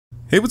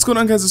Hey, what's going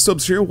on, guys? It's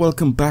Stubbs here.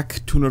 Welcome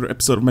back to another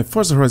episode of my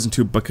Forza Horizon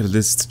 2 bucket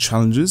list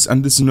challenges,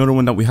 and this is another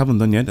one that we haven't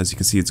done yet. As you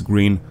can see, it's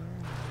green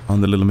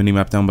on the little mini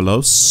map down below.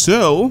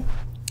 So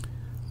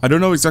I don't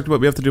know exactly what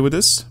we have to do with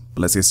this,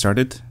 but let's get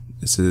started.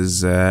 This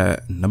is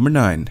number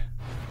 9.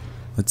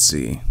 Let's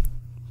see.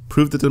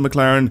 Prove that the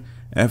McLaren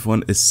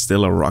F1 is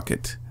still a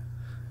rocket.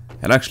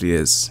 It actually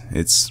is.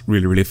 It's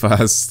really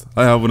fast.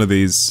 I have one of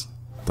these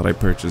that I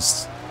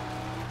purchased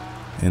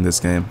in this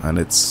game, and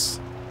it's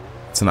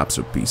an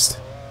absolute beast.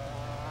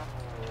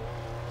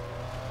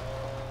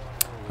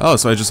 Oh,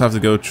 so I just have to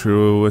go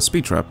through a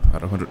speed trap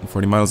at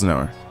 140 miles an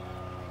hour.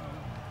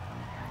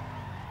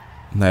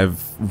 And I have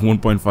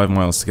 1.5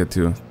 miles to get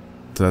to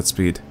that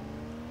speed.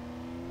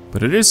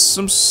 But it is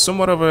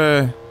somewhat of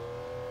a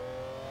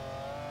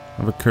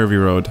curvy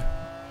road.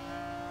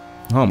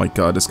 Oh my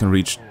god, this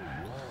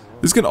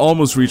can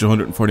almost reach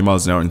 140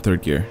 miles an hour in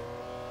third gear.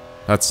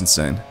 That's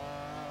insane.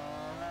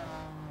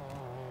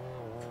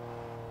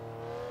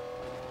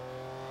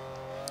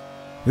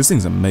 This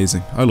thing's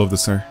amazing. I love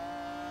this car.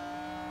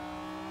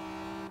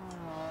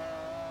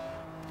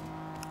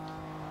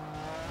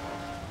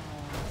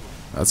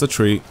 That's a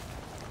tree.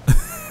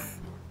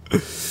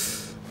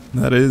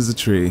 That is a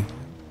tree.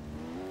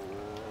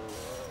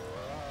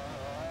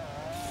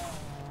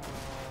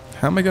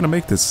 How am I gonna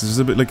make this? There's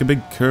a bit like a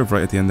big curve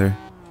right at the end there.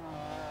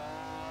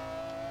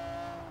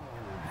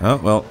 Oh,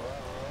 well.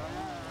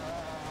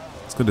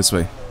 Let's go this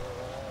way.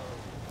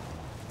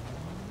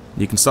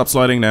 You can stop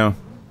sliding now.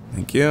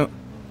 Thank you.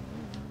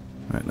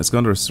 Alright, let's go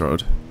under this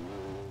road.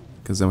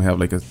 Because then we have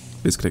like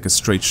basically like a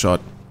straight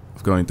shot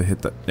of going to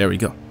hit that. There we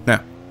go.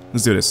 Now,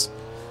 let's do this.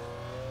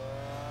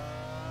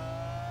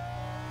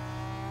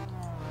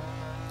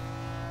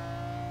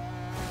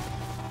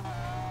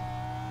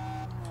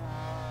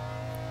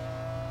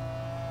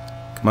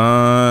 Come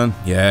on.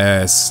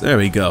 Yes. There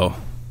we go.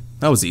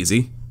 That was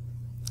easy.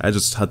 I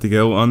just had to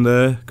go on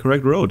the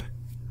correct road.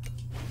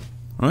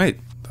 Alright.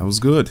 That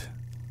was good.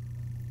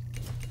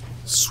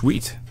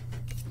 Sweet.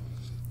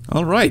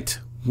 Alright.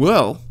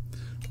 Well,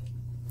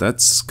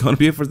 that's gonna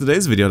be it for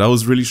today's video. That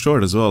was really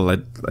short as well.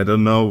 I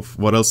don't know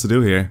what else to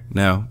do here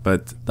now,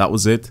 but that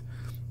was it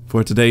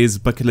for today's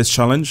bucket list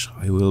challenge.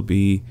 I will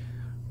be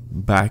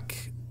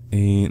back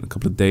in a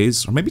couple of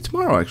days, or maybe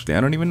tomorrow actually. I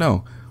don't even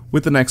know.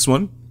 With the next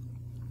one,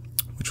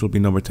 which will be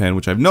number 10,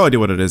 which I have no idea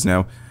what it is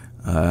now,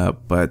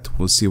 but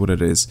we'll see what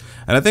it is.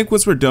 And I think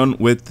once we're done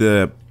with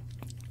the,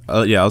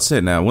 yeah, I'll say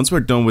it now. Once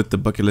we're done with the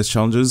bucket list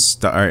challenges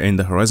that are in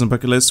the Horizon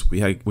bucket list, we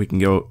can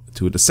go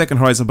to the second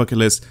Horizon bucket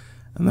list,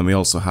 and then we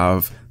also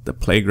have the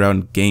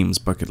Playground Games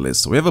bucket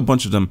list. So we have a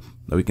bunch of them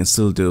that we can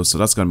still do, so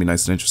that's going to be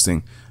nice and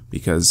interesting,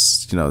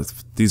 because, you know,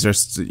 these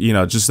are, you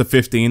know, just the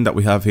 15 that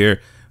we have here.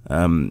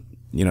 You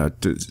know,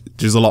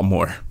 there's a lot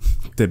more.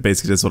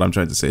 Basically, that's what I'm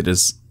trying to say.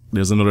 There's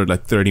another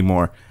like 30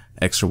 more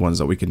extra ones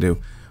that we can do,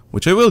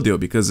 which I will do,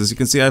 because as you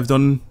can see, I've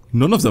done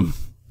none of them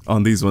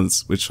on these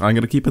ones, which I'm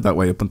going to keep it that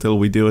way up until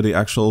we do the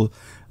actual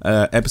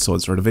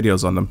episodes or the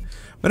videos on them.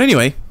 But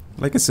anyway,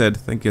 like I said,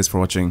 thank you guys for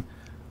watching,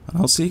 and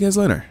I'll see you guys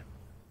later.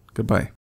 Goodbye.